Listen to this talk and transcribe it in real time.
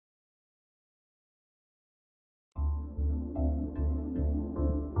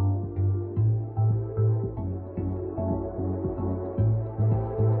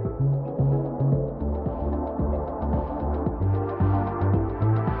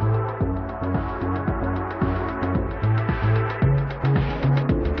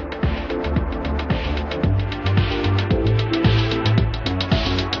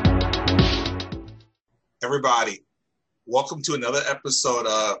everybody. Welcome to another episode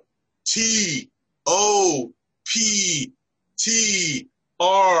of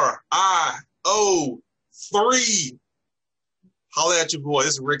TOPTRIO3. Holla at your boy.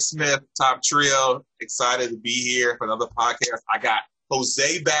 This is Rick Smith, Top Trio. Excited to be here for another podcast. I got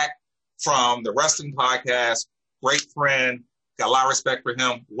Jose back from the Wrestling Podcast. Great friend. Got a lot of respect for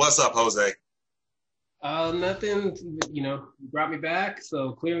him. What's up, Jose? Nothing. You brought me back,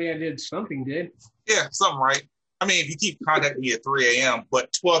 so clearly I did something good. Yeah, something right. I mean, if you keep contacting me at 3 a.m.,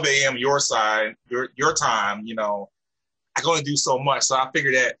 but 12 a.m. your side, your time, I can only do so much. So I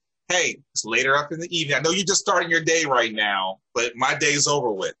figured that, hey, it's later up in the evening. I know you're just starting your day right now, but my day's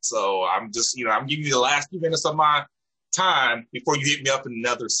over with. So I'm just, I'm giving you the last few minutes of my time before you hit me up in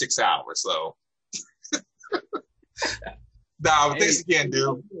another 6 hours. So, thanks again,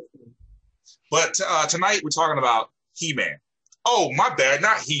 dude. But tonight we're talking about He-Man. Oh, my bad,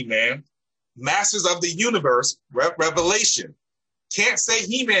 not He-Man. Masters of the Universe, Revelation. Can't say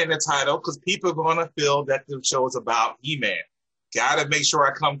He-Man in the title because people are going to feel that the show is about He-Man. Got to make sure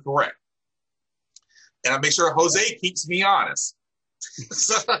I come correct. And I make sure Jose keeps me honest.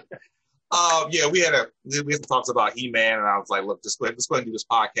 So, we had some talks about He-Man, and I was like, look, let's go ahead and do this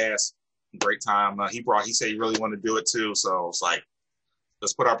podcast. Great time. He said he really wanted to do it too. So it's like,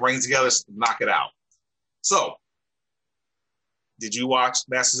 let's put our brains together, knock it out. So, did you watch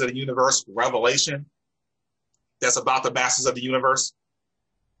Masters of the Universe Revelation? That's about the Masters of the Universe?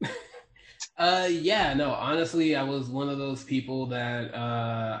 Honestly, I was one of those people that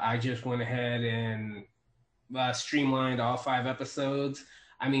I just went ahead and streamlined all 5 episodes.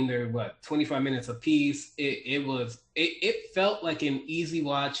 I mean, they're 25 minutes a piece. It felt like an easy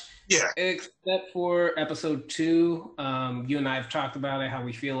watch. Yeah. Except for episode 2. You and I have talked about it, how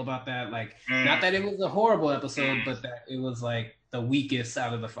we feel about that. Not that it was a horrible episode, but that it was like the weakest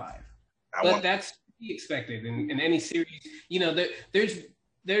out of the 5. That's to be expected in any series.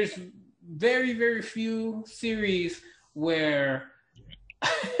 There's very, very few series where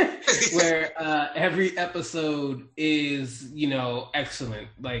every episode is, excellent.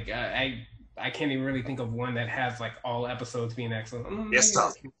 I can't even really think of one that has all episodes being excellent. It's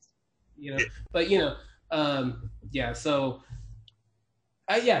tough. But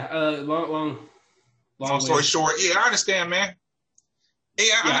long story short, I understand, man.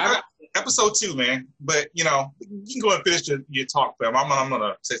 Episode 2, man. But you can go and finish your talk, fam. I'm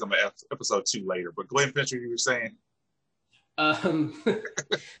gonna say something about episode 2 later. But go ahead and finish what you were saying. I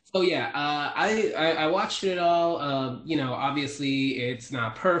watched it all. Obviously it's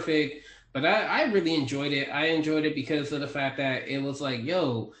not perfect, but I really enjoyed it. I enjoyed it because of the fact that it was like,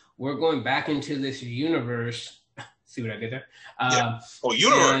 yo, we're going back into this universe. See what I did there?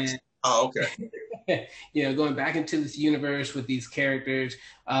 Universe. Okay. Going back into this universe with these characters.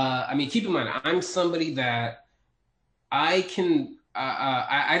 Keep in mind, I'm somebody that I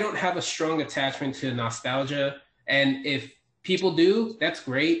don't have a strong attachment to nostalgia, and if people do, that's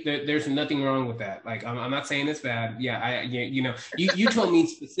great. There's nothing wrong with that. I'm not saying it's bad. Yeah, you told me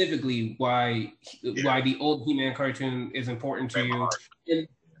specifically why the old He-Man cartoon is important to you,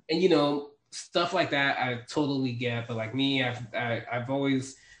 and stuff like that I totally get. But like me, I've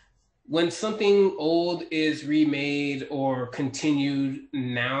always, when something old is remade or continued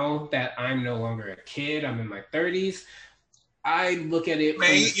now that I'm no longer a kid, I'm in my 30s, I look at it.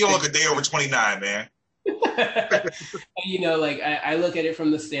 Man, you look a day over 29, man. I look at it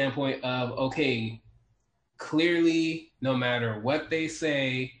from the standpoint of, okay, clearly, no matter what they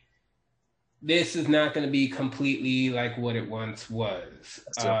say, this is not going to be completely like what it once was.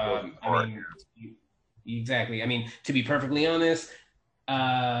 Exactly. To be perfectly honest,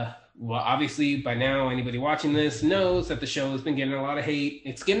 obviously by now anybody watching this knows that the show has been getting a lot of hate.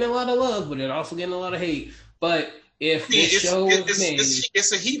 It's getting a lot of love, but it's also getting a lot of hate. But if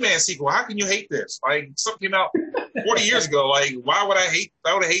it's a He-Man sequel, how can you hate this? Something came out 40 years ago. Why would I hate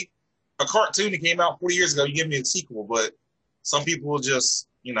a cartoon that came out 40 years ago? You give me a sequel, but some people will just,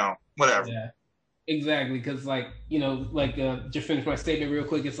 whatever. Yeah, exactly. Because just finish my statement real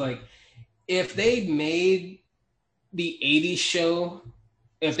quick. It's like, if they made the 80s show,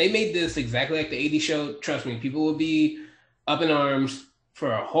 if they made this exactly like the 80s show, trust me, people will be up in arms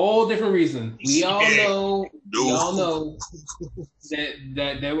for a whole different reason. We all know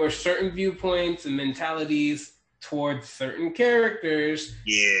that there were certain viewpoints and mentalities towards certain characters.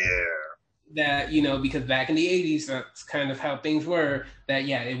 Yeah. That, because back in the 80s, that's kind of how things were, that,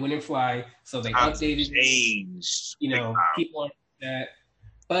 it wouldn't fly. So they updated changed. People like that.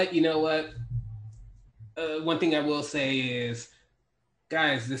 But you know what? One thing I will say is,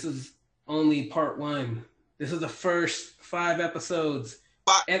 guys, this is only part 1. This is the first 5 episodes.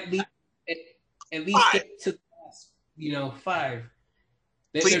 At least at least Five. get to the last, 5.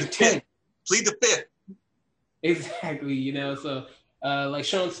 Plead There's the 10. fifth. Plead the fifth. Exactly, so like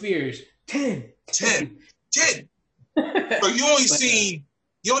Sean Spears, 10. 10. So you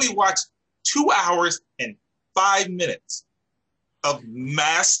only watch 2 hours and 5 minutes of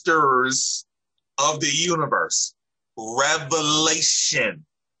Masters of the Universe. Revelation.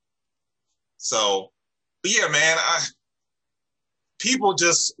 So, but yeah, man, people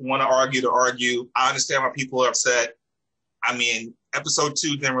just want to argue. I understand why people are upset. I mean, episode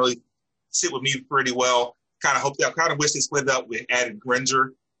 2 didn't really sit with me pretty well. Kind of wish they split up with added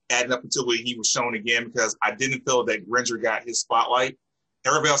Granger, adding up until he was shown again, because I didn't feel that Granger got his spotlight.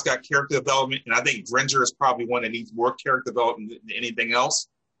 Everybody else got character development, and I think Granger is probably one that needs more character development than anything else.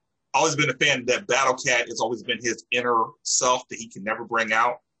 Always been a fan that Battle Cat has always been his inner self that he can never bring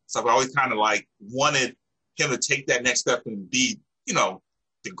out. So I've always kind of like wanted him to take that next step and be,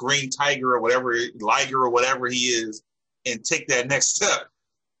 the Green Tiger or whatever, Liger or whatever he is, and take that next step.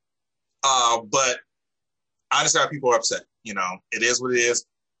 But I understand why people are upset. It is what it is.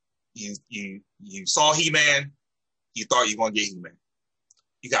 You saw He-Man, you thought you were going to get He-Man.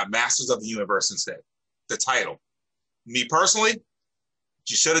 You got Masters of the Universe instead. The title. Me personally, what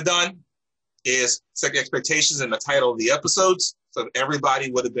you should have done is set the expectations in the title of the episodes so that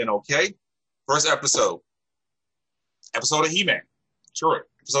everybody would have been okay. First episode of He-Man. Sure,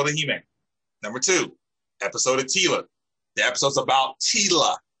 episode of He-Man. Number 2, episode of Teela. The episode's about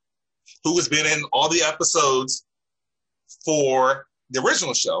Teela, who has been in all the episodes for the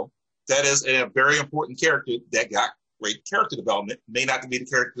original show. That is a very important character that got great character development. May not be the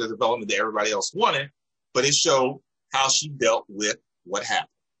character development that everybody else wanted, but it showed how she dealt with what happened.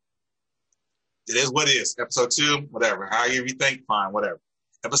 It is what it is. Episode 2, whatever. However you think, fine, whatever.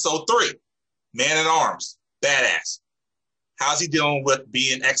 Episode 3, Man-at-Arms, badass. How's he dealing with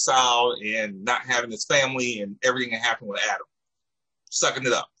being exiled and not having his family and everything that happened with Adam? Sucking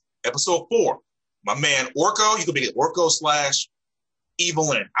it up. Episode 4, my man Orko. You could be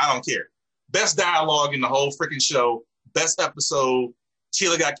Orko/Evelyn. I don't care. Best dialogue in the whole freaking show. Best episode.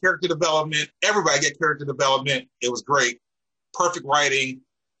 Teela got character development. Everybody got character development. It was great. Perfect writing.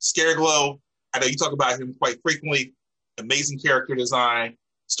 Scareglow. I know you talk about him quite frequently. Amazing character design.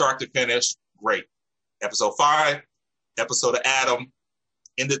 Start to finish. Great. Episode 5. Episode of Adam.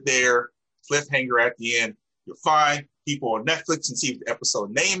 Ended there. Cliffhanger at the end. You're fine. People on Netflix can see what the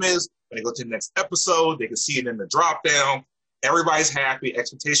episode name is. When they go to the next episode, they can see it in the drop down. Everybody's happy.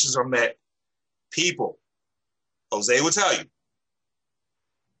 Expectations are met. People, Jose will tell you,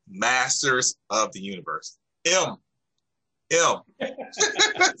 Masters of the Universe. M.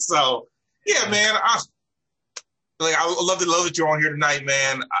 So, yeah, man. I love that you're on here tonight,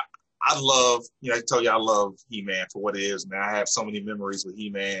 man. I love, I told you I love He-Man for what it is, man. I have so many memories with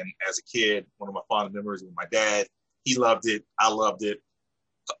He-Man as a kid. One of my fondest memories with my dad. He loved it. I loved it.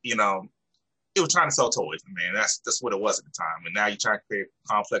 It was trying to sell toys, man. That's what it was at the time. And now you're trying to create a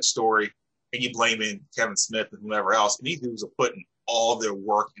complex story, and you're blaming Kevin Smith and whoever else. And these dudes are putting all their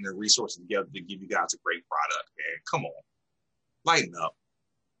work and their resources together to give you guys a great product, man. Come on. Lighten up.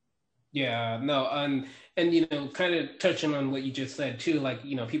 Yeah, no, and kind of touching on what you just said too, like,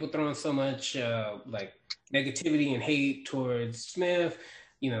 people throwing so much like negativity and hate towards Smith,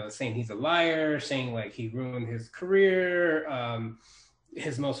 saying he's a liar, saying like he ruined his career,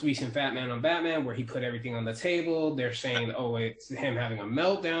 his most recent Batman on Batman, where he put everything on the table. They're saying, oh, it's him having a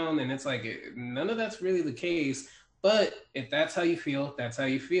meltdown, and it's like none of that's really the case. But if that's how you feel, that's how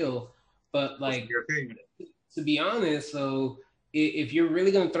you feel. But like, to be honest, so if you're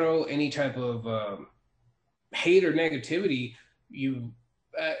really going to throw any type of hate or negativity, you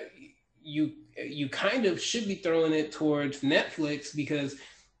kind of should be throwing it towards Netflix, because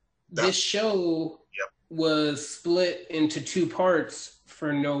this show was split into 2 parts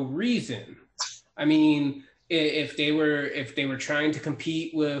for no reason. I mean, if they were trying to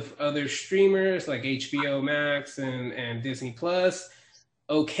compete with other streamers like HBO Max and Disney Plus,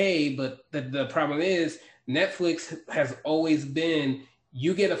 okay, but the problem is Netflix has always been,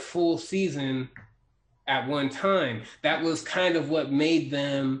 you get a full season at one time. That was kind of what made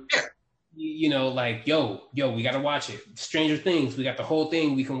them, like, yo, we got to watch it. Stranger Things, we got the whole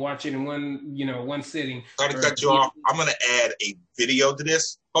thing. We can watch it in one sitting. Sorry to cut you off. I'm going to add a video to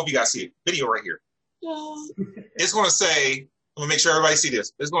this. Hope you guys see it. Video right here. It's going to say, I'm going to make sure everybody see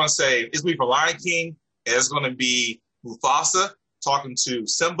this. It's going to say, it's going to be for Lion King, and it's going to be Mufasa talking to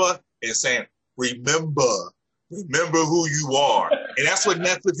Simba and saying, remember who you are. And that's what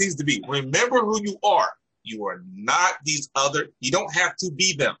Netflix needs to be. Remember who you are. You are not these other, you don't have to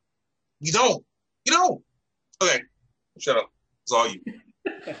be them. You don't. Okay, shut up. It's all you.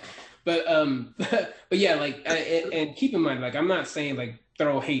 but yeah, like and keep in mind, like I'm not saying like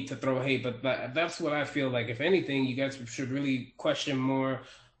throw hate to throw hate, but that's what I feel like. If anything, you guys should really question more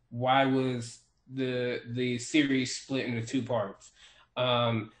why was the series split into two parts.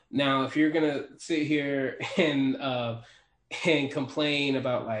 Now, if you're gonna sit here and complain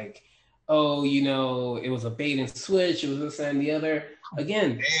about like, oh, you know, it was a bait and switch, it was this and the other.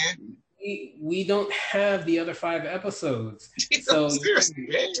 Again, we don't have the other 5 episodes. So seriously,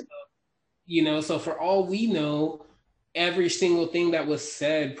 man. you know, so for all we know, every single thing that was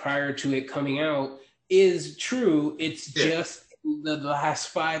said prior to it coming out is true. It's just the last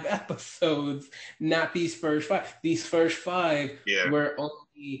 5 episodes, not these first 5. These first 5 were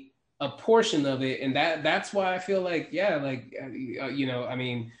only a portion of it, and that's why I feel like, yeah, like you know, I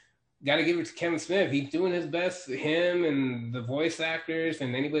mean, got to give it to Kevin Smith. He's doing his best. Him and the voice actors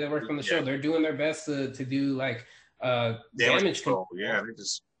and anybody that worked on the show, they're doing their best to do like damage control. Yeah, they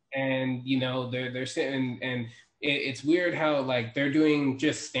just, and you know, they're sitting and it's weird how like they're doing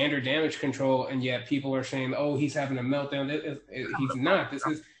just standard damage control, and yet people are saying, "Oh, he's having a meltdown." He's not.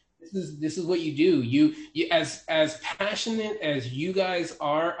 This is what you do. You as passionate as you guys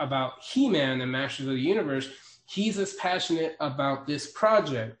are about He-Man and Masters of the Universe, he's as passionate about this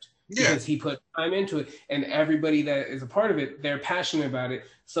project because he put time into it, and everybody that is a part of it, they're passionate about it.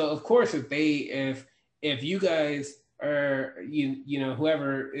 So of course, if you guys or you know,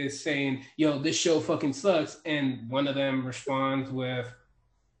 whoever is saying, yo, this show fucking sucks, and one of them responds with,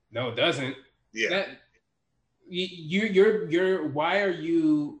 no, it doesn't. That you're why are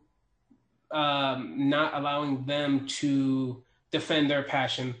you not allowing them to defend their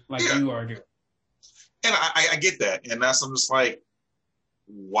passion like you are doing? And I get that, and that's, I'm just like,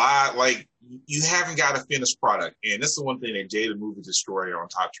 why? Like, you haven't got a finished product, and this is one thing that Jay the Movie Destroyer on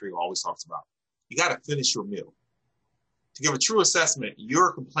Top Tree always talks about. You got to finish your meal. To give a true assessment,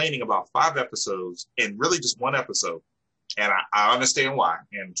 you're complaining about 5 episodes and really just 1 episode. And I understand why.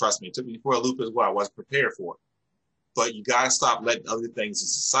 And trust me, it took me for a loop as well. I wasn't prepared for it. But you got to stop letting other things in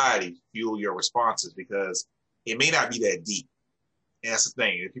society fuel your responses, because it may not be that deep. And that's the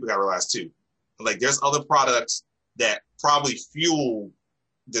thing that people got to realize too. Like, there's other products that probably fuel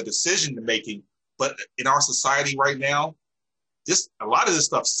the decision making. But in our society right now, a lot of this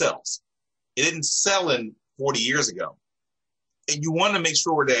stuff sells. It didn't sell in 40 years ago. And you want to make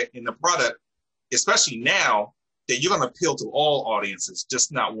sure that in the product, especially now, that you're going to appeal to all audiences,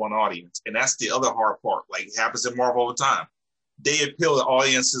 just not one audience. And that's the other hard part. Like, it happens in Marvel all the time. They appeal to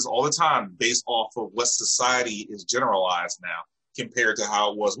audiences all the time based off of what society is generalized now compared to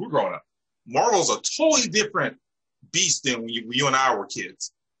how it was when we were growing up. Marvel's a totally different beast than when you and I were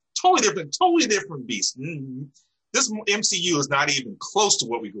kids. Totally different beast. This MCU is not even close to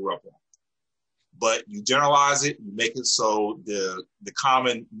what we grew up on. But you generalize it, you make it so the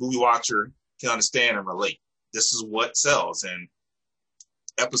common movie watcher can understand and relate. This is what sells. And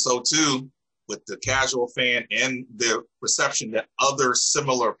episode 2, with the casual fan and the perception that other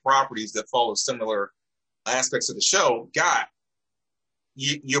similar properties that follow similar aspects of the show got,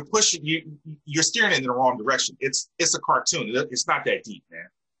 you're pushing, you're steering it in the wrong direction. It's a cartoon. It's not that deep, man.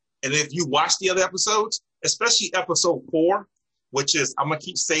 And if you watch the other episodes, especially episode 4, which is, I'm going to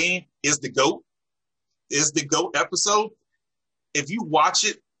keep saying, is the GOAT episode. If you watch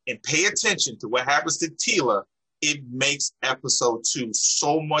it and pay attention to what happens to Teela, it makes episode 2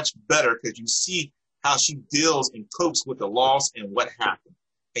 so much better, because you see how she deals and copes with the loss and what happened.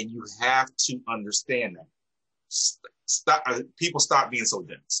 And you have to understand that. Stop. People, stop being so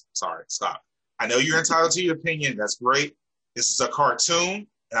dense. Sorry, stop. I know you're entitled to your opinion. That's great. This is a cartoon,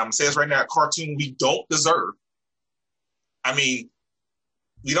 and I'm going to say this right now, a cartoon we don't deserve. I mean,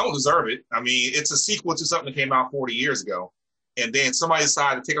 we don't deserve it. I mean, it's a sequel to something that came out 40 years ago. And then somebody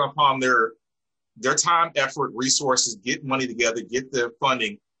decided to take it upon their time, effort, resources, get money together, get the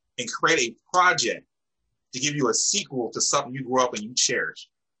funding, and create a project to give you a sequel to something you grew up and you cherish.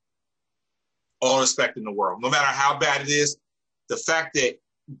 All respect in the world. No matter how bad it is, the fact that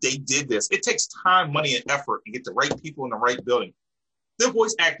they did this, it takes time, money, and effort to get the right people in the right building. Their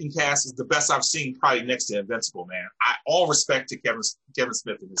voice acting cast is the best I've seen, probably next to Invincible, man. All respect to Kevin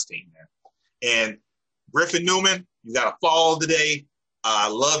Smith and his team, man. And Griffin Newman, you got to follow today. I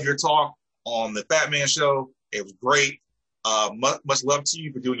love your talk on the Fat Man Show. It was great. Much love to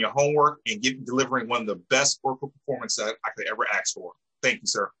you for doing your homework and delivering one of the best vocal performances I could ever ask for. Thank you,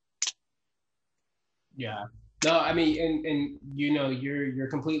 sir. Yeah. No, I mean, and you know, you're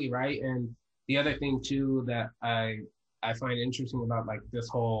completely right. And the other thing too that I find interesting about like this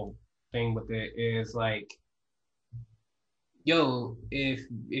whole thing with it is like, yo, if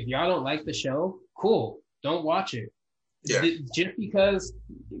y'all don't like the show, cool, don't watch it. Yeah. Just because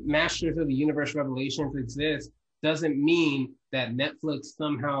Masters of the Universe Revelations exists doesn't mean that Netflix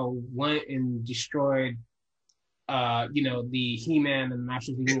somehow went and destroyed the He-Man and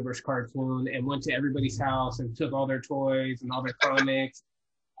Masters of the Universe cartoon and went to everybody's house and took all their toys and all their comics,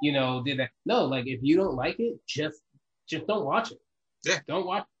 did that. No, like if you don't like it, just don't watch it. Yeah. Don't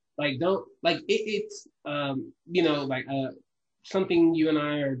watch. Like don't like it, it's something you and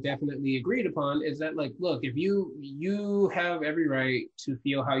I are definitely agreed upon is that like, look, if you have every right to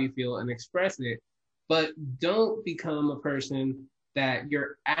feel how you feel and express it, but don't become a person that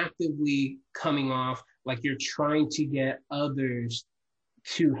you're actively coming off like you're trying to get others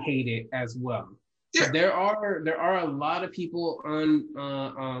to hate it as well. Yeah. So there are a lot of people on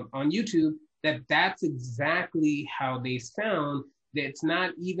YouTube that's exactly how they sound. It's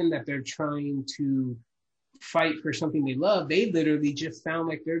not even that they're trying to fight for something they love. They literally just sound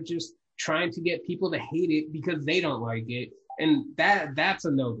like they're just trying to get people to hate it because they don't like it. And that's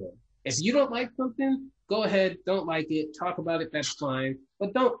a no-go. If you don't like something, go ahead, don't like it, talk about it, that's fine.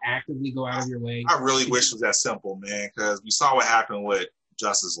 But don't actively go out of your way. I really wish it was that simple, man, because we saw what happened with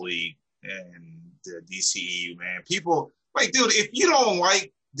Justice League and the DCEU, man. People, like, dude, if you don't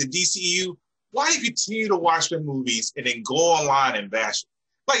like the DCEU, why do you continue to watch their movies and then go online and bash it?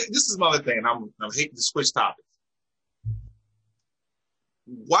 Like, this is another thing, and I'm hating to switch topics.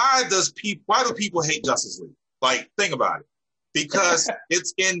 Why do people hate Justice League? Like, think about it. Because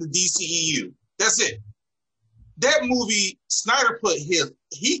it's in the DCEU. That's it. That movie, Snyder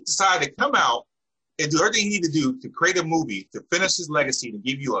he decided to come out and do everything he needed to do to create a movie, to finish his legacy, to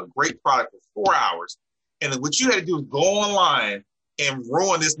give you a great product for 4 hours. And then what you had to do is go online and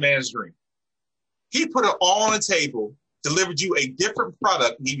ruin this man's dream. He put it all on the table, delivered you a different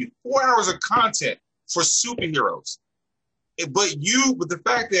product, and gave you 4 hours of content for superheroes. But the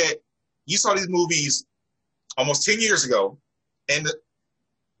fact that you saw these movies almost 10 years ago, and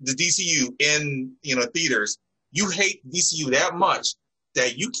the DCU in theaters, you hate DCU that much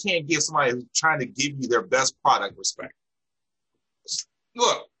that you can't give somebody who's trying to give you their best product respect.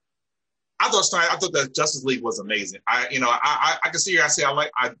 Look, I thought that Justice League was amazing. I can see here.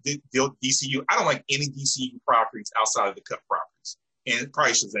 I did DCU. I don't like any DCU properties outside of the cut properties, and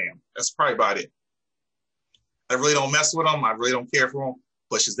probably Shazam. That's probably about it. I really don't mess with them. I really don't care for them.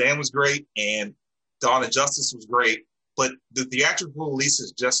 But Shazam was great, and Dawn of Justice was great. But the theatrical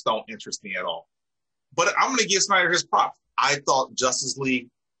releases just don't interest me at all. But I'm going to give Snyder his props. I thought Justice League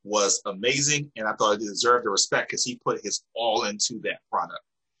was amazing, and I thought it deserved the respect because he put his all into that product.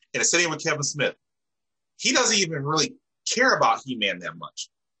 And the same with Kevin Smith. He doesn't even really care about He-Man that much.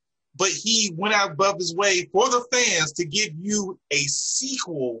 But he went out above his way for the fans to give you a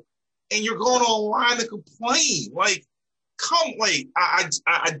sequel, and you're going online to complain. Like, I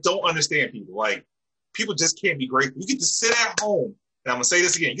don't understand people. Like, people just can't be grateful. You get to sit at home, and I'm going to say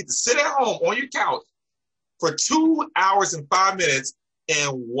this again. You get to sit at home on your couch for 2 hours and 5 minutes and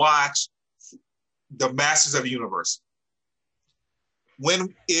watch the Masters of the Universe.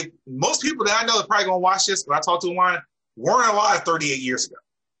 If most people that I know are probably going to watch this, but I talked to online, weren't alive 38 years ago.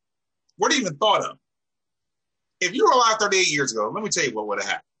 Weren't even thought of. If you were alive 38 years ago, let me tell you what would have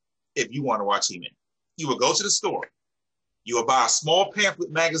happened if you want to watch He-Man. You would go to the store. You would buy a small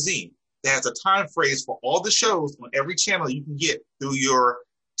pamphlet magazine that has a time phrase for all the shows on every channel you can get through your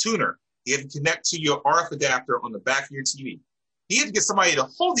tuner. You have to connect to your RF adapter on the back of your TV. You have to get somebody to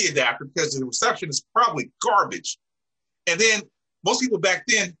hold the adapter because the reception is probably garbage. And then most people back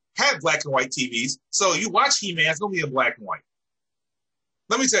then had black and white TVs. So you watch He-Man, it's going to be in black and white.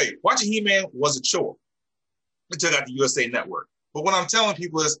 Let me tell you, watching He-Man was a chore until I got the USA Network. But what I'm telling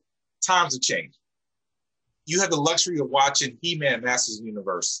people is times have changed. You have the luxury of watching He-Man Masters of the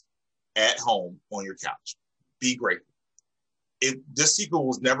Universe at home on your couch. Be grateful. This sequel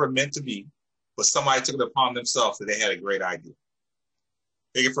was never meant to be, but somebody took it upon themselves that they had a great idea.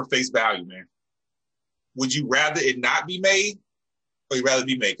 Take it for face value, man. Would you rather it not be made, or you'd rather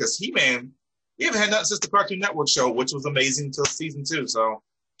be made? Because He-Man, we haven't had nothing since the Cartoon Network show, which was amazing until season 2. So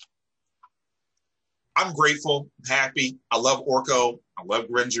I'm grateful, happy. I love Orko. I love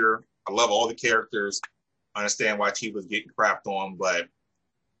Gringer. I love all the characters. I understand why T was getting crapped on, but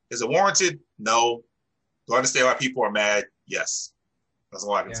is it warranted? No. Do I understand why people are mad? Yes. That's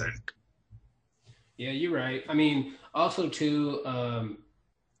all I can say. Yeah, you're right. I mean, also too,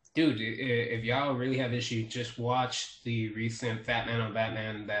 dude, if y'all really have issues, just watch the recent Fat Man on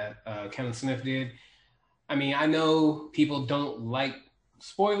Batman that Kevin Smith did. I mean, I know people don't like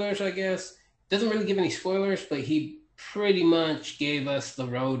spoilers, I guess. Doesn't really give any spoilers, but he pretty much gave us the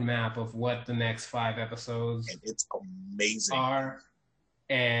roadmap of what the next 5 episodes and it's amazing are.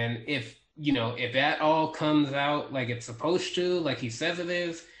 And if if that all comes out like it's supposed to, like he says it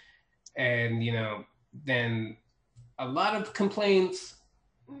is, and then a lot of complaints,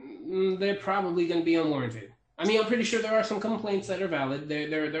 they're probably going to be unwarranted. I mean, I'm pretty sure there are some complaints that are valid.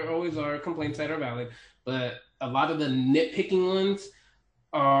 There always are complaints that are valid, but a lot of the nitpicking ones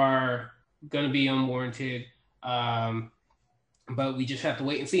are going to be unwarranted. But we just have to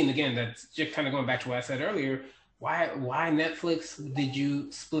wait and see. And again, that's just kind of going back to what I said earlier. Why Netflix did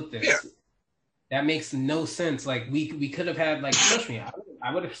you split this? Yeah. That makes no sense. Like we could have had, like, trust me,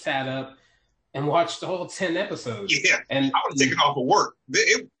 I would have sat up and watched the whole 10 episodes. Yeah, and I would have taken off of work.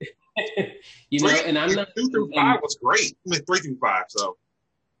 And I'm not 2 through 5 was great. I mean 3 through 5. So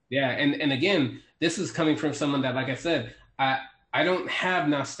yeah, and again, this is coming from someone that, like I said, I don't have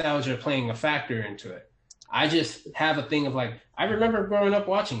nostalgia playing a factor into it. I just have a thing of like, I remember growing up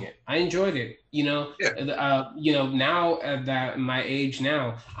watching it. I enjoyed it. Yeah. Now at that my age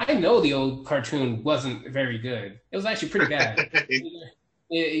now, I know the old cartoon wasn't very good. It was actually pretty bad.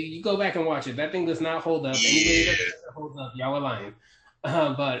 You go back and watch it. That thing does not hold up. Anybody that holds up, y'all are lying.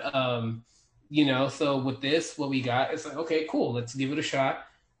 So with this, what we got, it's like, okay, cool. Let's give it a shot.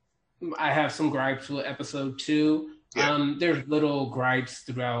 I have some gripes with episode 2. Yeah. There's little gripes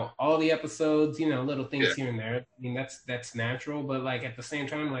throughout all the episodes, little things here and there. I mean, that's natural, but like at the same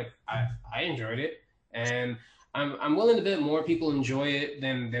time, like I enjoyed it, and I'm willing to bet more people enjoy it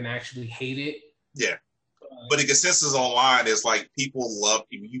than actually hate it. Yeah, but the consensus online is like people love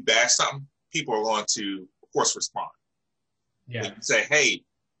if you bash something, people are going to, of course, respond. Yeah, you say, hey,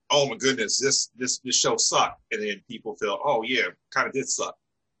 oh my goodness, this show sucked, and then people feel, oh yeah, kind of did suck.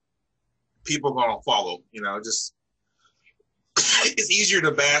 People are going to follow, just. It's easier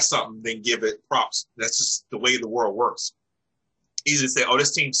to bash something than give it props. That's just the way the world works. Easy to say, oh,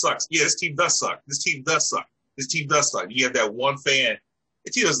 this team sucks. Yeah, this team does suck. This team does suck. This team does suck. You have that one fan.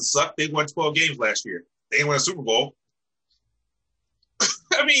 The team doesn't suck. They won 12 games last year. They didn't win a Super Bowl.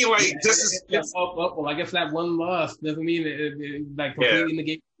 I mean, like, well, I guess that one loss doesn't mean it like completely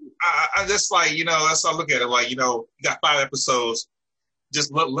negate. I just like, that's how I look at it. Like, you got 5 episodes.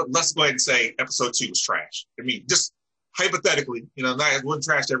 Just let's go ahead and say episode 2 was trash. I mean, just hypothetically, it wouldn't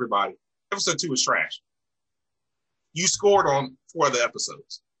trash everybody. Episode 2 was trash. You scored on 4 of the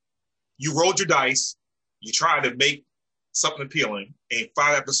episodes. You rolled your dice. You tried to make something appealing. And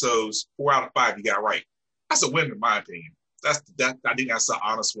 5 episodes, 4 out of 5 you got right. That's a win in my opinion. I think that's an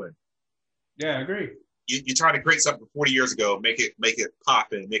honest win. Yeah, I agree. You try to create something 40 years ago, make it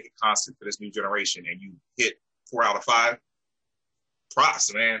pop and make it constant for this new generation, and you hit 4 out of 5.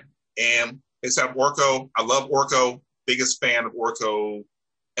 Props, man. And except Orko, I love Orko. Biggest fan of Orko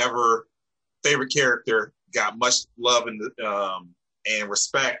ever. Favorite character. Got much love and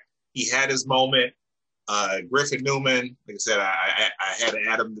respect. He had his moment. Griffin Newman, like I said, I had to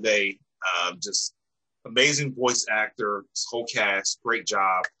add him today. Just amazing voice actor. His whole cast, great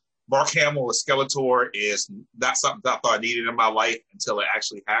job. Mark Hamill as Skeletor is not something I thought I needed in my life until it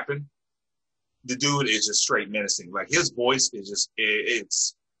actually happened. The dude is just straight menacing. Like his voice is just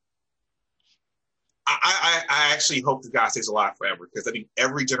it's. I actually hope the guy stays alive forever because I think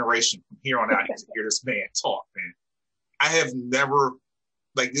every generation from here on out needs to hear this man talk, man. I have never,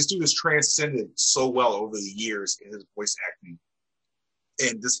 this dude has transcended so well over the years in his voice acting.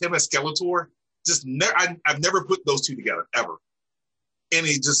 And just him as Skeletor, I've never put those two together, ever. And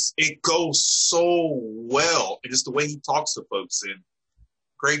it goes so well. And just the way he talks to folks. And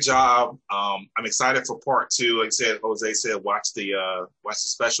great job. I'm excited for part 2. Like I said, Jose said, watch the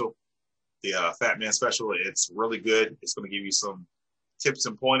special. The Fat Man special. It's really good. It's going to give you some tips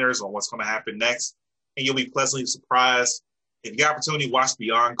and pointers on what's going to happen next. And you'll be pleasantly surprised. If you get opportunity, watch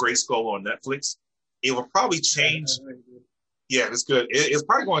Beyond Grayskull on Netflix. It will probably change. Yeah, it's good. It's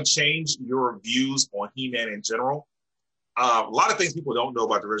probably going to change your views on He-Man in general. A lot of things people don't know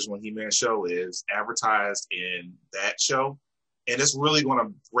about the original He-Man show is advertised in that show. And it's really going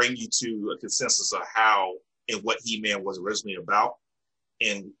to bring you to a consensus of how and what He-Man was originally about.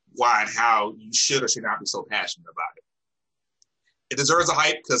 And why and how you should or should not be so passionate about it. It deserves a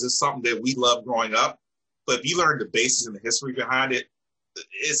hype because it's something that we love growing up. But if you learn the basis and the history behind it,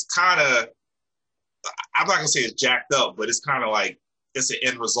 it's kind of, I'm not going to say it's jacked up, but it's kind of like it's an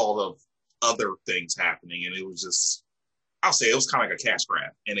end result of other things happening. And it was just, I'll say it was kind of like a cash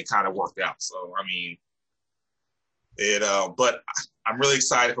grab and it kind of worked out. So, I mean, but I'm really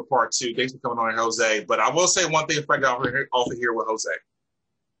excited for part 2. Thanks for coming on, Jose. But I will say one thing if I got off of here with Jose.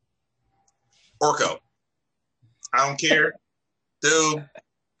 Orko. I don't care. Dude.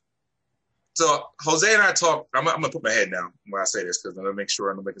 So Jose and I talk. I'm gonna put my head down when I say this because I'm gonna make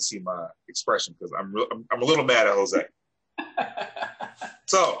sure nobody can see my expression because I'm a little mad at Jose.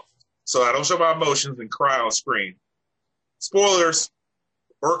 So so I don't show my emotions and cry on screen. Spoilers,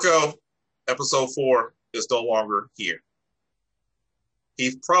 Orko, episode 4, is no longer here.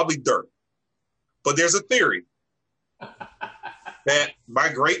 He's probably dirt. But there's a theory that my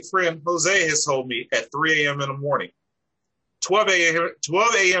great friend Jose has told me at 3 a.m. in the morning, 12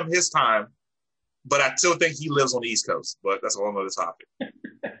 a.m. his time, but I still think he lives on the East Coast, but that's a whole other topic.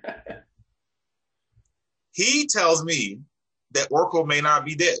 He tells me that Orko may not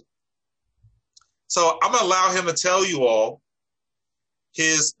be dead. So I'm going to allow him to tell you all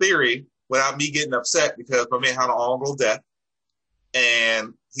his theory without me getting upset because my man had an honorable death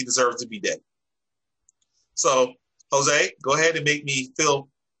and he deserves to be dead. So, Jose, go ahead and make me feel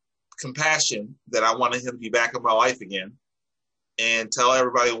compassion that I wanted him to be back in my life again and tell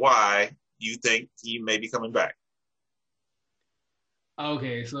everybody why you think he may be coming back.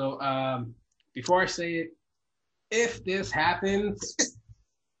 Okay, so before I say it, if this happens,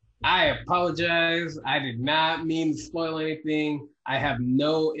 I apologize. I did not mean to spoil anything. I have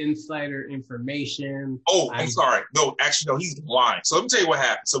no insider information. Oh, I'm sorry. No, actually, no, he's lying. So let me tell you what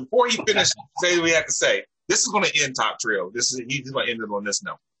happened. So before he finished saying what he had to say, this is going to end Top Trio. He's going to end it on this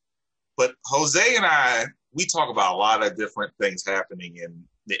note. But Jose and I, we talk about a lot of different things happening in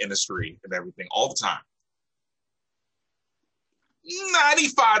the industry and everything all the time.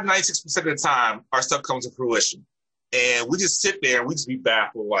 95-96% of the time, our stuff comes to fruition. And we just sit there and we just be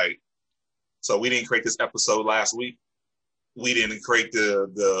baffled, like, so we didn't create this episode last week. We didn't create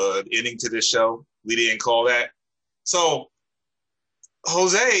the ending to this show. We didn't call that. So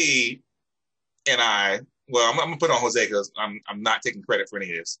Jose and I, well, I'm going to put on Jose because I'm not taking credit for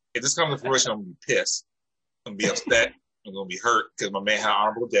any of this. If this comes to fruition, I'm going to be pissed. I'm going to be upset. I'm going to be hurt because my man had an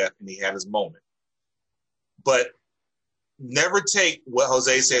honorable death and he had his moment. But never take what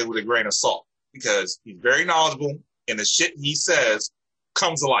Jose said with a grain of salt because he's very knowledgeable and the shit he says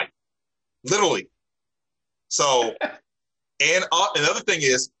comes to life. Literally. So, and another thing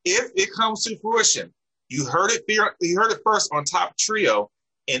is, if it comes to fruition, you heard it first on Top Trio,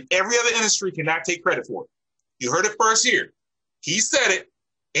 and every other industry cannot take credit for it. You heard it first here. He said it,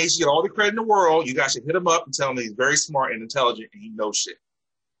 and he should get all the credit in the world. You guys should hit him up and tell him he's very smart and intelligent, and he knows shit.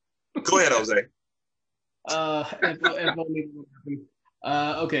 Go ahead, Jose.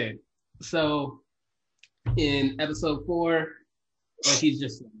 Okay, so in episode 4, like he's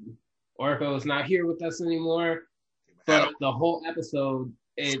just saying, Orko is not here with us anymore. But the whole episode,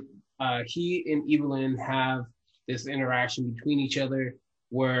 he and Evelyn have this interaction between each other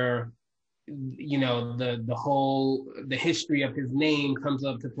where, you know, the history of his name comes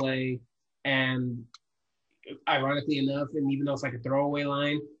up to play. And ironically enough, and even though it's like a throwaway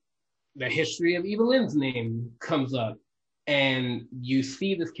line, the history of Evelyn's name comes up. And you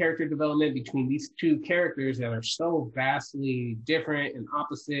see this character development between these two characters that are so vastly different and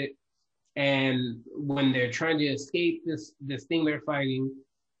opposite. And when they're trying to escape this thing they're fighting,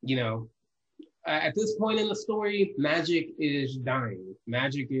 you know, at this point in the story, magic is dying.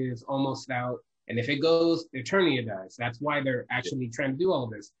 Magic is almost out. And if it goes, Eternia dies. That's why they're actually trying to do all of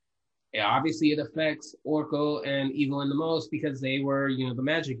this. Obviously, it affects Orko and Evelyn the most because they were, you know, the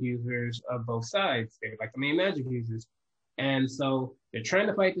magic users of both sides. They were like the main magic users. And so they're trying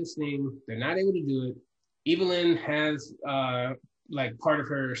to fight this thing. They're not able to do it. Evelyn has like part of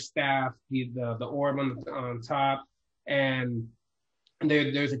her staff, the orb on top, and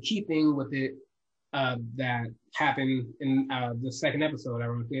there's a key thing with it that happened in the second episode,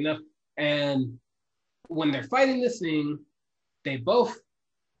 ironically enough. And when they're fighting this thing, they both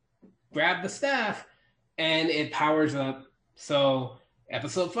grab the staff, and it powers up. So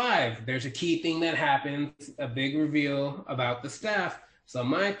episode 5, there's a key thing that happens, a big reveal about the staff. So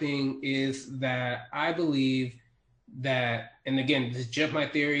my thing is that I believe that, and again, this is just my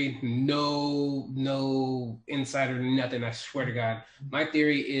theory, no insider, nothing, I swear to God. My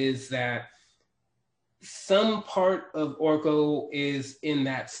theory is that some part of Orko is in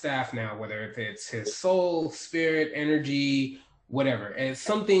that staff now, whether if it's his soul, spirit, energy, whatever. And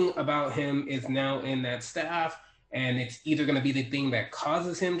something about him is now in that staff, and it's either going to be the thing that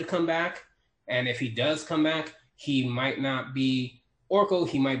causes him to come back, and if he does come back, he might not be Orko,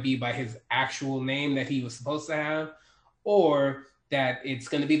 he might be by his actual name that he was supposed to have, or that it's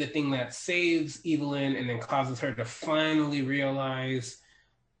going to be the thing that saves Evelyn and then causes her to finally realize,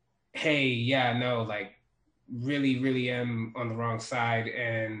 hey, yeah, no, like, really am on the wrong side.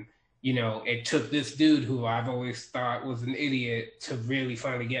 And, you know, it took this dude who I've always thought was an idiot to really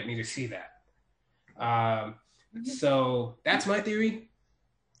finally get me to see that. So that's my theory.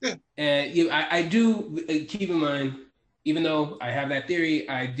 Yeah. And I do keep in mind, even though I have that theory,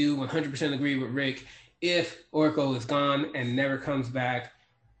 I do 100% agree with Rick. If Orko is gone and never comes back,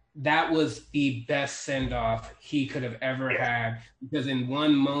 that was the best send off he could have ever had, because in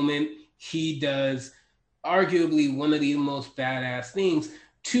one moment he does arguably one of the most badass things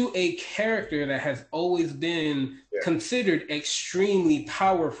to a character that has always been considered extremely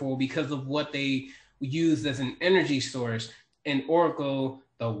powerful because of what they used as an energy source. And Oracle,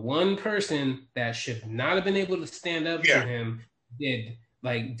 the one person that should not have been able to stand up to him, did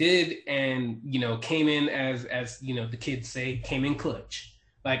and came in as the kids say, came in clutch,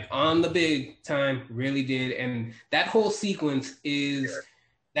 like on the big time, really did. And that whole sequence is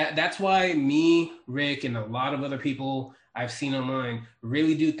that's why me, Rick, and a lot of other people I've seen online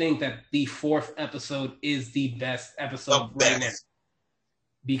really do think that the 4th episode is the best episode right now,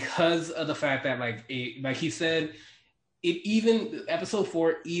 because of the fact that like he said, it even episode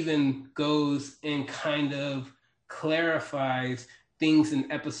 4 even goes and kind of clarifies things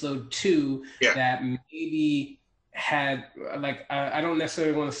in episode 2 that maybe had like I don't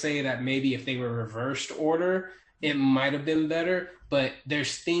necessarily want to say that maybe if they were reversed order it might have been better, but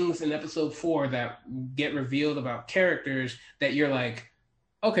there's things in episode 4 that get revealed about characters that you're like,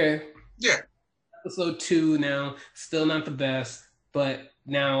 okay, episode 2 now still not the best, but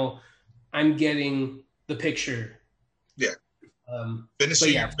now I'm getting the picture.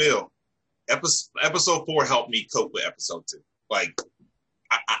 Finishing your bill. Episode 4 helped me cope with episode 2. Like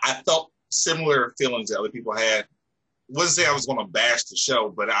I felt similar feelings that other people had. Wouldn't say I was going to bash the show,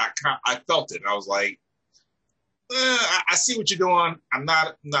 but I felt it. I was like, I see what you're doing. I'm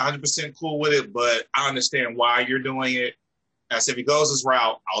not 100% cool with it, but I understand why you're doing it. I said, if he goes this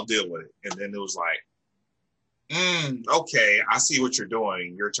route, I'll deal with it. And then it was like, okay, I see what you're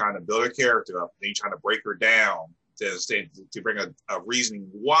doing. You're trying to build a character up, then you're trying to break her down to bring a reasoning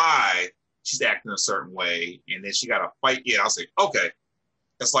why she's acting a certain way, and then she got to fight. I was like, okay,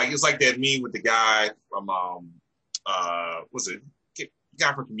 it's like that meme with the guy from was it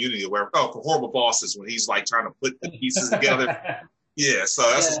guy from Community or wherever? Oh, for Horrible Bosses, when he's like trying to put the pieces together. So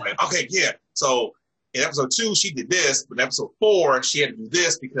that's just like, okay, So in episode 2, she did this, but in episode 4, she had to do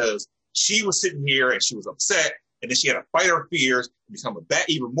this because she was sitting here and she was upset, and then she had to fight her fears and become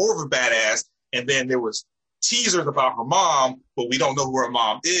even more of a badass. And then there was teasers about her mom, but we don't know who her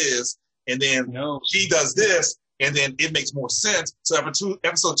mom is. And then she does this, and then it makes more sense. So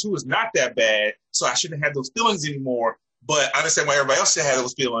episode 2 is not that bad. So I shouldn't have those feelings anymore. But I understand why everybody else should have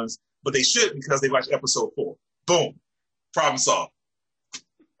those feelings, but they shouldn't because they watched episode 4. Boom. Problem solved.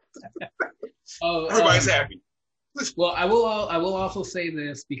 Everybody's happy. Well, I will also say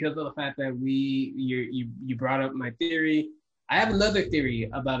this because of the fact that you brought up my theory. I have another theory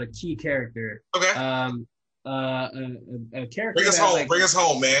about a key character. Okay. A character. Bring us home. Bring us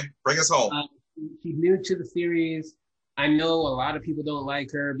home, man. Bring us home. She's new to the series. I know a lot of people don't like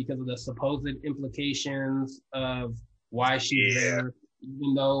her because of the supposed implications of why she's there,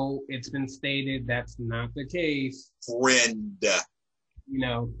 even though it's been stated that's not the case. Brenda.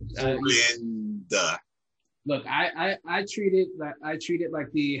 Look, I treat it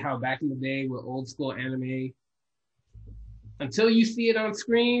like how back in the day with old school anime. Until you see it on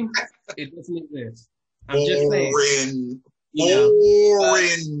screen, it doesn't exist. I'm just saying.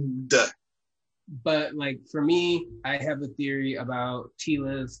 Brenda. But like for me, I have a theory about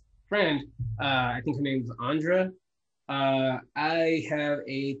Teela's friend. I think her name is Andra. I have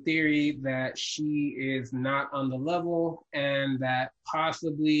a theory that she is not on the level and that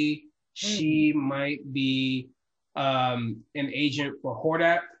possibly she might be an agent for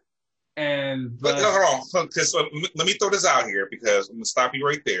Hordak. But hold on, because let me throw this out here because I'm going to stop you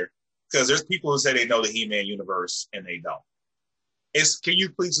right there. Because there's people who say they know the He-Man universe and they don't. Can you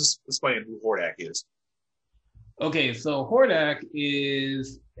please just explain who Hordak is? Okay, so Hordak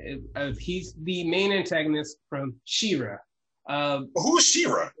is he's the main antagonist from She-Ra. Who's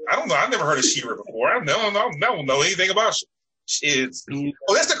She-Ra? I don't know. I've never heard of She-Ra before. I don't know anything about that's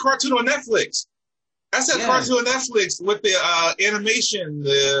the cartoon on Netflix. That's that cartoon on Netflix with the animation,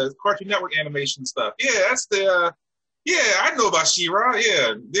 the Cartoon Network animation stuff. Yeah, that's the. I know about She-Ra.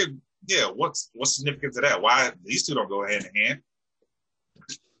 What's significant to that? Why these two don't go hand in hand?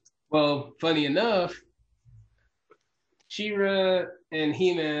 Well, funny enough, She-Ra and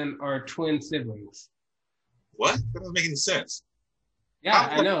He-Man are twin siblings. What? That doesn't make any sense. Yeah,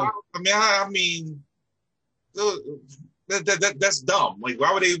 I know. I mean, that's dumb. Like,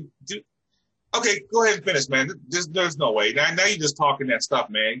 why would they do? Okay, go ahead and finish, man. There's no way. Now you're just talking that stuff,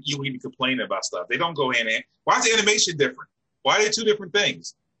 man. You even complaining about stuff. They don't go hand in hand. Why is the animation different? Why are they two different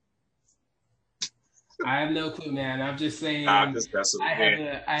things? I have no clue, man. I'm just saying. I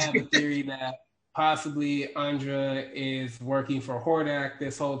have a theory that possibly Andra is working for Hordak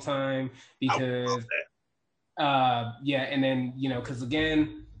this whole time because, and then because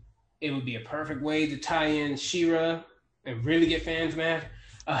again, it would be a perfect way to tie in She-Ra and really get fans mad.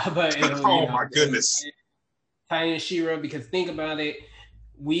 But oh my goodness, tie in She-Ra, because think about it,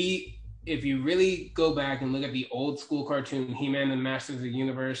 if you really go back and look at the old school cartoon He-Man and Masters of the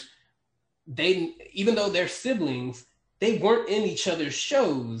Universe, they, even though they're siblings, they weren't in each other's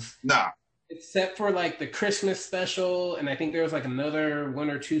shows. Nah. Except for like the Christmas special, and I think there was like another 1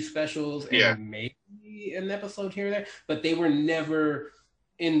 or 2 specials, and maybe an episode here or there, but they were never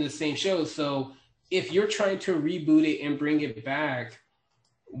in the same show. So if you're trying to reboot it and bring it back,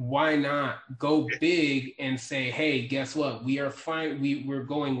 why not go big and say, hey, guess what? We are fine. We're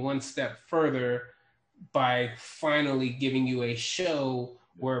going one step further by finally giving you a show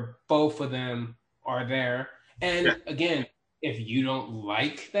where both of them are there. And again, if you don't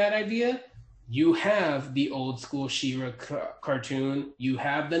like that idea, you have the old school She-Ra cartoon. You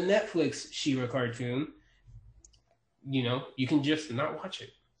have the Netflix She-Ra cartoon. You know, you can just not watch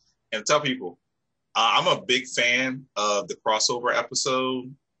it. And tell people, I'm a big fan of the crossover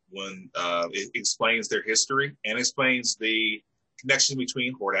episode when it explains their history and explains the connection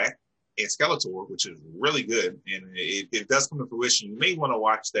between Hordak and Skeletor, which is really good. And it does come to fruition. You may want to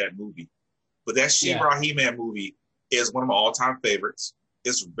watch that movie. But that She-Ra He-Man movie is one of my all-time favorites.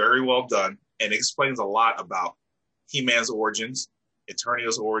 It's very well done. And it explains a lot about He-Man's origins,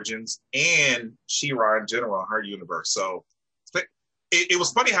 Eternia's origins, and She-Ra in general in her universe. So it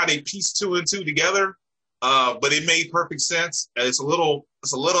was funny how they pieced 2 and 2 together, but it made perfect sense. It's a little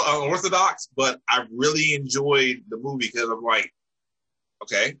unorthodox, but I really enjoyed the movie because I'm like,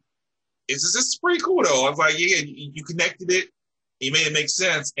 okay, this is pretty cool though. I was like, yeah, you connected it, you made it make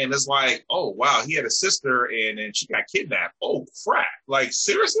sense, and it's like, oh wow, he had a sister and then she got kidnapped. Oh crap! Like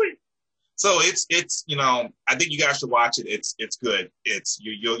seriously. So it's you know, I think you guys should watch it. It's good.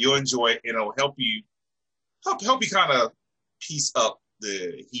 You'll enjoy it, and it'll help you kind of piece up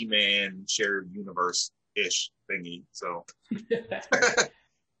the He-Man shared universe ish thingy. So the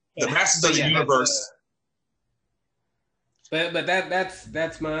Masters of the Universe. But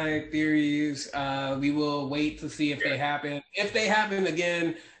that's my theories. We will wait to see if they happen. If they happen,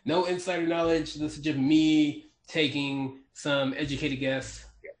 again, no insider knowledge. This is just me taking some educated guess.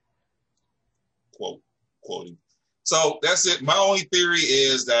 Quoting. So that's it. My only theory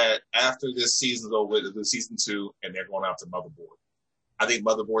is that after this season's over, they'll do season 2, and they're going out to Motherboard. I think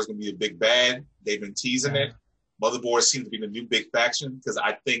Motherboard is going to be a big bad. They've been teasing it. Motherboard seems to be the new big faction, because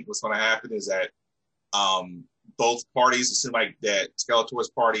I think what's going to happen is that both parties, it seems like that Skeletor's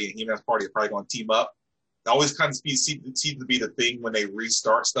party and He-Man's party are probably going to team up. It always kind of seems to be the thing when they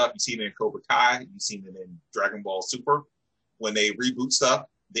restart stuff. You've seen it in Cobra Kai. You've seen it in Dragon Ball Super. When they reboot stuff,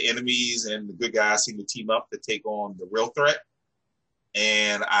 the enemies and the good guys seem to team up to take on the real threat.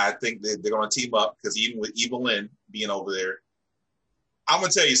 And I think that they're going to team up, because even with Evil Lyn being over there, I'm going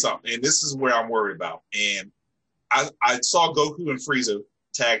to tell you something, and this is where I'm worried about. And I saw Goku and Frieza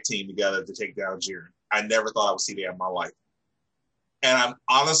tag team together to take down Jiren. I never thought I would see that in my life. And I'm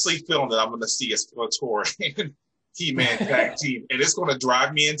honestly feeling that I'm going to see a Skeletor and He-Man tag team. And it's going to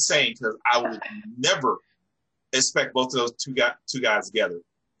drive me insane, because I would never expect both of those two guys together.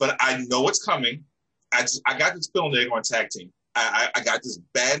 But I know it's coming. I got this feeling they're going to tag team. I got this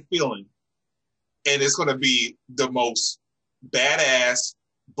bad feeling. And it's going to be the most badass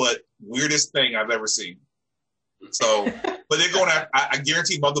but weirdest thing I've ever seen. So, but they're going to, I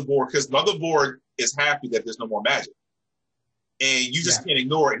guarantee Motherboard, because Motherboard is happy that there's no more magic. And you just can't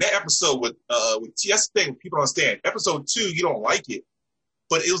ignore it. And that episode with that's the thing people don't understand. Episode 2, you don't like it,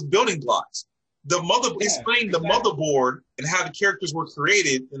 but it was building blocks. Explained the Motherboard and how the characters were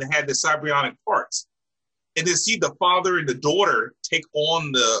created, and it had the cybernetic parts. And to see the father and the daughter take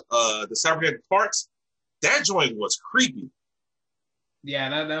on the cybernetic parts, that joint was creepy.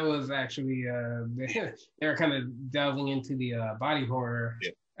 Yeah, that was actually they were kind of delving into the body horror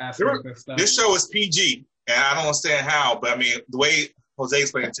aspect of stuff. This show is PG, and I don't understand how, but I mean, the way Jose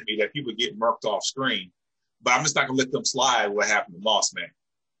explained it to me, that people get murked off screen, but I'm just not gonna let them slide what happened to Moss Man.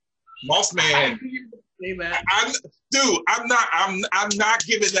 Moss Man, I'm not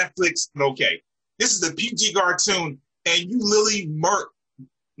giving Netflix an okay. This is a PG cartoon, and you literally murk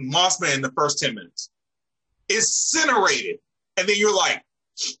Moss Man in the first 10 minutes. Incinerated. And then you're like,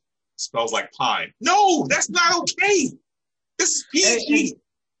 smells like pine. No, that's not okay. This is PG.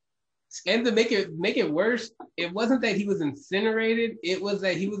 And to make it worse, it wasn't that he was incinerated. It was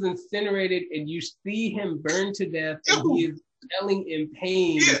that he was incinerated, and you see him burn to death, and he is yelling in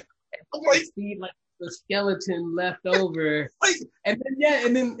pain. Yeah. And you see like the skeleton left over, and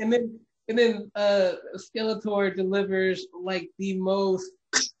then Skeletor delivers like the most.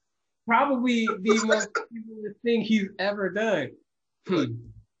 Probably the most thing he's ever done.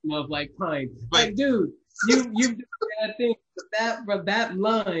 of like Pine. Like, dude, you've done bad things, but that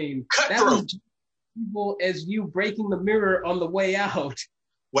line, that was evil as you breaking the mirror on the way out.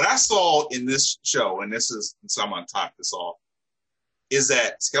 What I saw in this show, and this is so I'm gonna top this off, is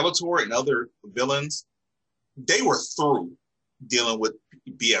that Skeletor and other villains, they were through dealing with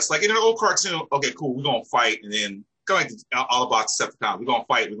BS. Like in an old cartoon, okay, cool, we're gonna fight, and then going all about Decepticons, we're gonna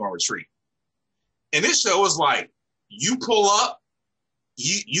fight, we're gonna retreat. And this show is like, you pull up,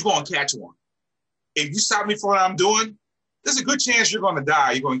 you gonna catch one. If you stop me for what I'm doing, there's a good chance you're gonna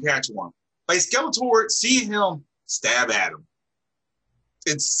die. You're gonna catch one. Like Skeletor, seeing him stab at him,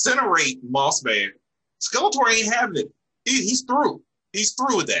 incinerate Moss Man. Skeletor ain't having it. He's through. He's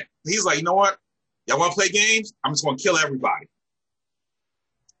through with that. He's like, you know what? Y'all want to play games? I'm just gonna kill everybody.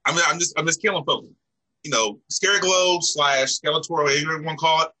 I'm just killing folks. You know, Scary Globe / Skeletor, whatever you want to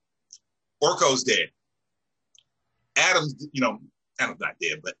call it. Orko's dead. Adam's, you know, Adam's not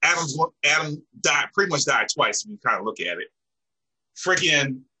dead, but Adam died, pretty much died twice when you kind of look at it.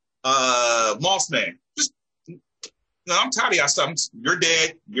 Freaking Moss Man. Just, no, I'm tired of y'all stuff. You're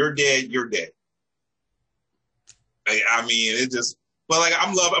dead, you're dead, you're dead. I mean, it just, but like,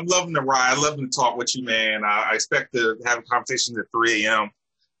 I'm loving the ride. I love to talk with you, man. I expect to have a conversation at 3 a.m.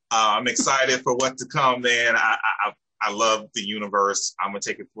 I'm excited for what to come, man. I love the universe. I'm gonna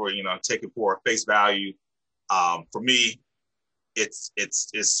take it for face value. For me, it's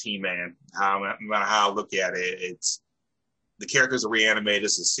He-Man. No matter how I look at it, it's the characters are reanimated.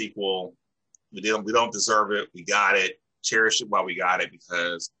 It's a sequel. We don't deserve it. We got it. Cherish it while we got it,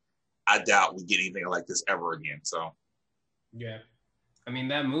 because I doubt we get anything like this ever again. So, yeah, I mean,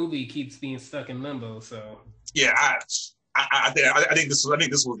 that movie keeps being stuck in limbo. So, yeah, I think this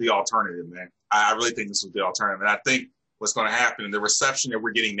was the alternative, man. I really think this was the alternative, and I think what's going to happen, the reception that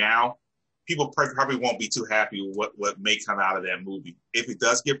we're getting now, people probably won't be too happy with what may come out of that movie. If it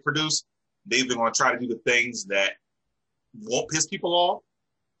does get produced, they're going to try to do the things that won't piss people off,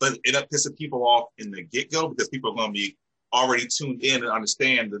 but end up pissing people off in the get-go, because people are going to be already tuned in and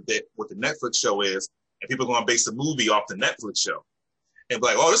understand that what the Netflix show is, and people are going to base the movie off the Netflix show. And be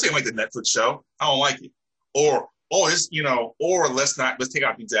like, oh, this ain't like the Netflix show. I don't like it. Or let's take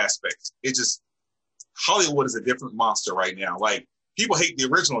out these aspects. It just, Hollywood is a different monster right now. Like, people hate the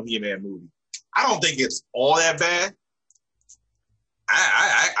original He-Man movie. I don't think it's all that bad.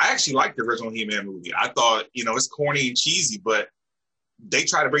 I actually like the original He-Man movie. I thought, it's corny and cheesy, but they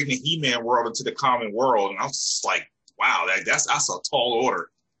try to bring the He-Man world into the common world, and I was just like, wow, that's a tall order.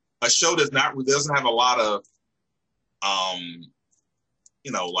 A show doesn't have a lot of,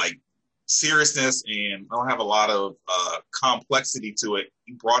 like seriousness, and don't have a lot of complexity to it.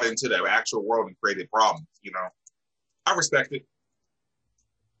 You brought it into the actual world and created problems. I respect it.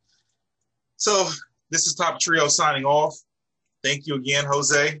 So this is Top Trio signing off. Thank you again,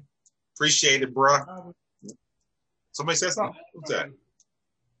 Jose. Appreciate it, bruh. Somebody said something? What's that?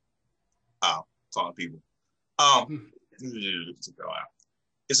 Oh, talking to people.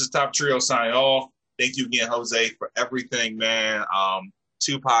 This is Top Trio signing off. Thank you again, Jose, for everything, man.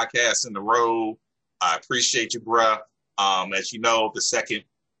 2 podcasts in a row. I appreciate you, bruh. As you know, this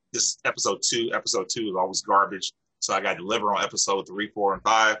episode 2 is always garbage. So I got to deliver on episode 3, 4, and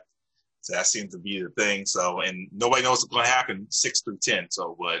 5. So that seems to be the thing. So, and nobody knows what's going to happen 6 through 10.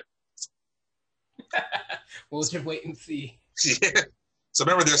 So, but we'll just wait and see. Yeah. So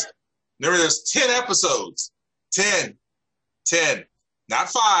remember, there's 10 episodes. 10, not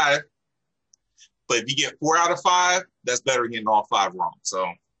 5. But if you get 4 out of 5, that's better than getting all 5 wrong. So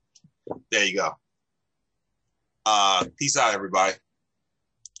there you go. Peace out, everybody.